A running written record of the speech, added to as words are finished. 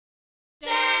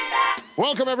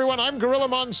Welcome, everyone. I'm Gorilla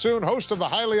Monsoon, host of the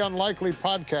Highly Unlikely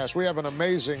podcast. We have an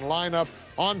amazing lineup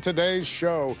on today's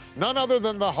show. None other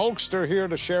than the Hulkster here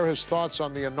to share his thoughts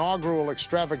on the inaugural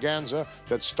extravaganza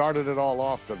that started it all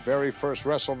off, the very first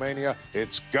Wrestlemania.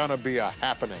 It's gonna be a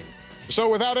happening. So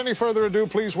without any further ado,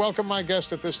 please welcome my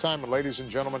guest at this time, and ladies and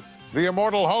gentlemen, the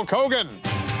immortal Hulk Hogan.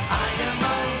 I am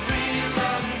a real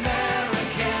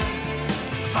American.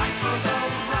 Fight for the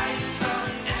rights of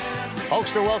every...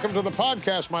 Hulkster, welcome to the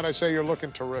podcast. Might I say you're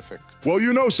looking terrific. Well,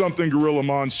 you know something, Gorilla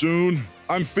Monsoon.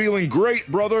 I'm feeling great,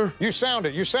 brother. You sound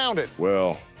it. You sound it.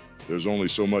 Well, there's only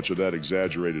so much of that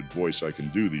exaggerated voice I can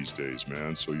do these days,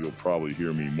 man, so you'll probably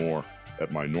hear me more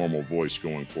at my normal voice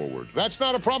going forward. That's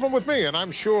not a problem with me, and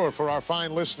I'm sure for our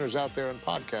fine listeners out there in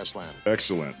podcast land.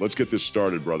 Excellent. Let's get this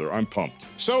started, brother. I'm pumped.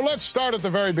 So let's start at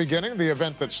the very beginning, the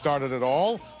event that started it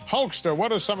all. Hulkster,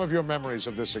 what are some of your memories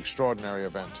of this extraordinary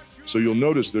event? So you'll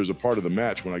notice there's a part of the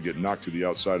match when I get knocked to the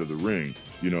outside of the ring,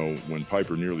 you know, when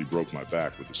Piper nearly broke my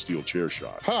back with a steel chair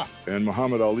shot. Huh. And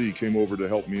Muhammad Ali came over to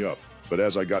help me up. But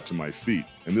as I got to my feet,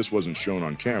 and this wasn't shown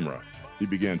on camera, he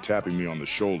began tapping me on the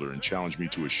shoulder and challenged me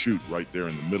to a shoot right there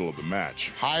in the middle of the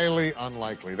match. Highly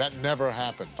unlikely. That never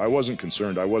happened. I wasn't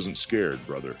concerned. I wasn't scared,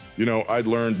 brother. You know, I'd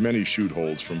learned many shoot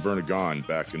holds from Vernagon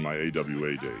back in my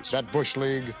AWA days. That Bush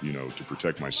League. You know, to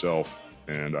protect myself.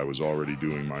 And I was already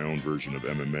doing my own version of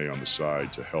MMA on the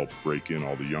side to help break in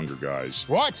all the younger guys.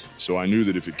 What? So I knew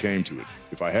that if it came to it,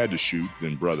 if I had to shoot,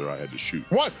 then brother, I had to shoot.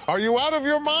 What? Are you out of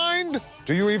your mind?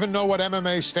 Do you even know what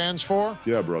MMA stands for?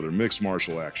 Yeah, brother, mixed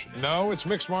martial action. No, it's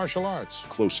mixed martial arts.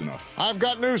 Close enough. I've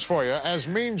got news for you. As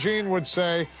Mean Gene would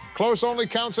say, close only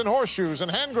counts in horseshoes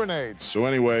and hand grenades. So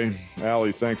anyway,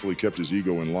 Ali thankfully kept his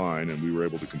ego in line and we were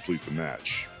able to complete the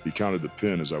match. He counted the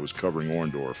pin as I was covering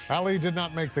Orndorff. Ali did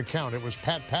not make the count. It was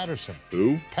Pat Patterson.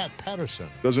 Who? Pat Patterson.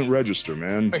 Doesn't register,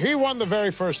 man. He won the very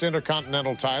first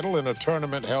Intercontinental title in a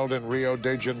tournament held in Rio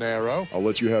de Janeiro. I'll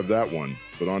let you have that one,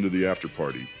 but on to the after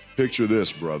party. Picture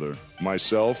this, brother.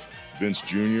 Myself, Vince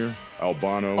Jr.,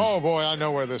 Albano. Oh, boy, I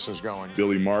know where this is going.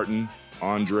 Billy Martin,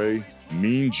 Andre,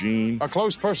 Mean Gene. A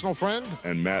close personal friend?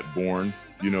 And Matt Bourne.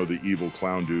 You know, the evil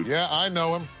clown dude. Yeah, I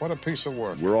know him. What a piece of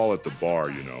work. We're all at the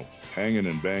bar, you know, hanging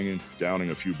and banging,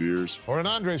 downing a few beers. Or in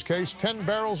Andre's case, 10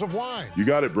 barrels of wine. You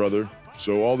got it, brother.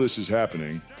 So all this is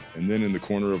happening, and then in the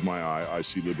corner of my eye, I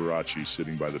see Liberace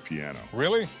sitting by the piano.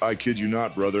 Really? I kid you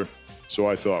not, brother. So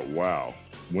I thought, wow,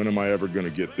 when am I ever going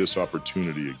to get this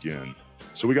opportunity again?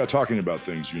 So we got talking about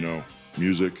things, you know,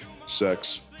 music,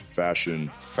 sex, fashion.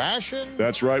 Fashion?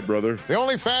 That's right, brother. The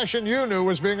only fashion you knew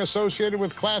was being associated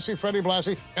with classy Freddie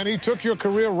Blassie, and he took your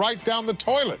career right down the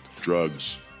toilet.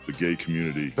 Drugs, the gay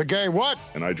community. The gay what?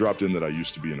 And I dropped in that I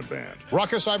used to be in a band.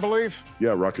 Ruckus, I believe? Yeah,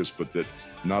 Ruckus, but that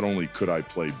not only could I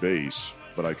play bass,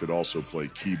 but I could also play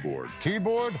keyboard.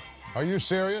 Keyboard? Are you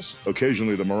serious?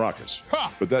 Occasionally the maracas.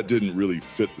 Ha! But that didn't really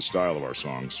fit the style of our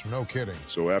songs. No kidding.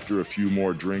 So after a few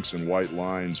more drinks and white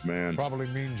lines, man, Probably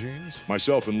Mean Gene's.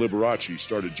 myself and Liberace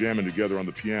started jamming together on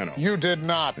the piano. You did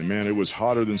not. And man, it was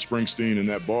hotter than Springsteen in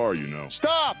that bar, you know.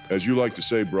 Stop! As you like to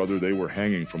say, brother, they were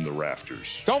hanging from the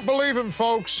rafters. Don't believe him,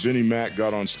 folks. Vinnie Mac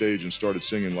got on stage and started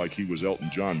singing like he was Elton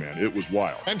John, man. It was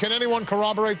wild. And can anyone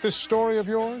corroborate this story of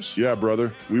yours? Yeah,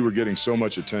 brother. We were getting so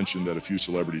much attention that a few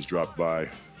celebrities dropped by.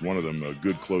 One of them, a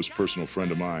good, close personal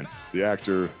friend of mine, the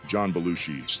actor John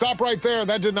Belushi. Stop right there.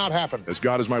 That did not happen. As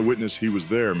God is my witness, he was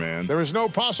there, man. There is no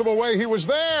possible way he was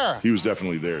there. He was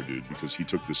definitely there, dude, because he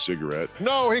took this cigarette.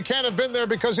 No, he can't have been there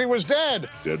because he was dead.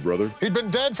 Dead, brother? He'd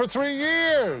been dead for 3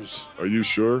 years. Are you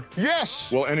sure?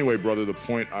 Yes. Well, anyway, brother, the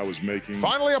point I was making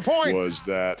Finally a point. was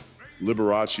that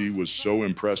Liberace was so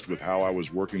impressed with how I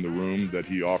was working the room that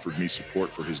he offered me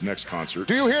support for his next concert.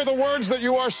 Do you hear the words that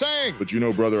you are saying? But you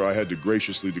know, brother, I had to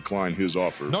graciously decline his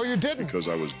offer. No, you didn't. Because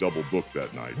I was double booked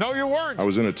that night. No, you weren't. I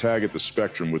was in a tag at the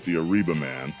Spectrum with the Ariba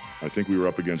Man. I think we were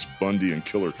up against Bundy and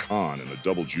Killer Khan in a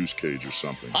double juice cage or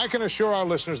something. I can assure our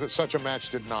listeners that such a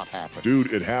match did not happen.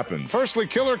 Dude, it happened. Firstly,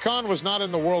 Killer Khan was not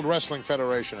in the World Wrestling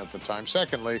Federation at the time.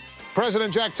 Secondly,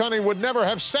 President Jack Tunney would never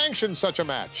have sanctioned such a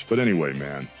match. But anyway,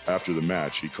 man, after the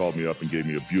match, he called me up and gave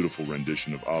me a beautiful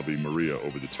rendition of Ave Maria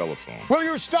over the telephone. Will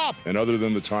you stop? And other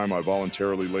than the time I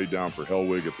voluntarily laid down for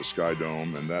Hellwig at the Sky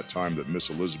Dome and that time that Miss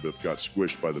Elizabeth got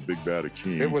squished by the big bad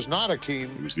Akeem. It was not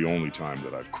Akeem. It was the only time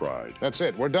that I've cried. That's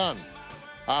it. We're done.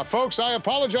 Folks, I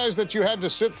apologize that you had to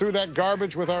sit through that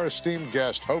garbage with our esteemed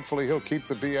guest. Hopefully, he'll keep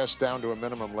the BS down to a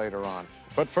minimum later on.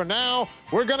 But for now,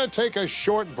 we're going to take a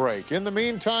short break. In the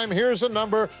meantime, here's a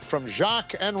number from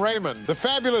Jacques and Raymond, the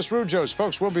fabulous Rougeos.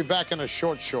 Folks, we'll be back in a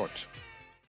short.